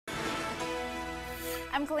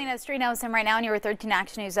I'm Kalina Strinos, and right now in your 13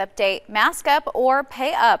 Action News update, mask up or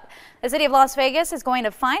pay up. The city of Las Vegas is going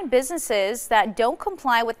to fine businesses that don't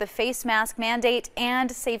comply with the face mask mandate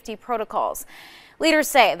and safety protocols. Leaders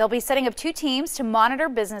say they'll be setting up 2 teams to monitor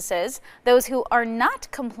businesses. Those who are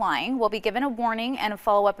not complying will be given a warning and a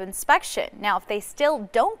follow-up inspection. Now, if they still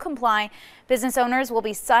don't comply, business owners will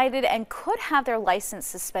be cited and could have their license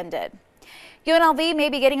suspended. UNLV may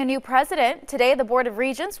be getting a new president. Today, the Board of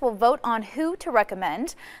Regents will vote on who to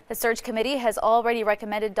recommend. The search committee has already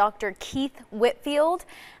recommended Dr. Keith Whitfield.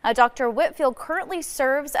 Dr. Whitfield currently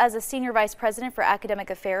serves as a senior vice president for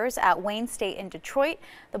academic affairs at Wayne State in Detroit.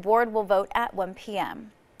 The board will vote at 1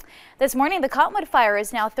 p.m. This morning, the Cottonwood fire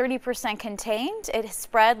is now 30% contained. It has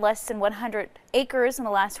spread less than 100 acres in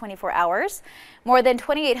the last 24 hours. More than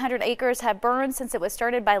 2,800 acres have burned since it was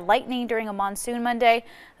started by lightning during a monsoon Monday.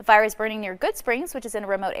 The fire is burning near Goodsprings, which is in a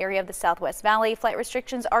remote area of the Southwest Valley. Flight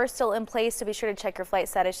restrictions are still in place, so be sure to check your flight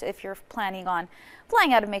status if you're planning on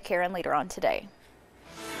flying out of McCarran later on today.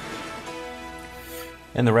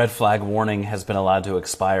 And the red flag warning has been allowed to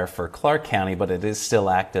expire for Clark County, but it is still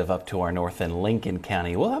active up to our north in Lincoln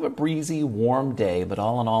County. We'll have a breezy, warm day, but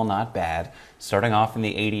all in all, not bad. Starting off in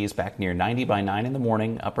the 80s, back near 90 by 9 in the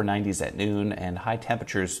morning, upper 90s at noon, and high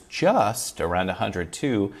temperatures just around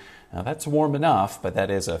 102. Now, that's warm enough, but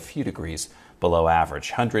that is a few degrees below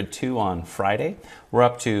average. 102 on Friday. We're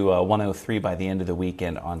up to 103 by the end of the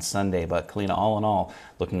weekend on Sunday. But Kalina, all in all,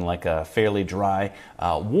 looking like a fairly dry,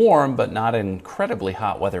 warm, but not incredibly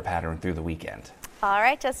hot weather pattern through the weekend. All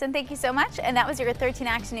right, Justin, thank you so much. And that was your 13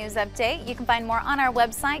 Action News update. You can find more on our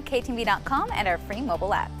website, ktv.com, and our free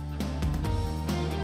mobile app.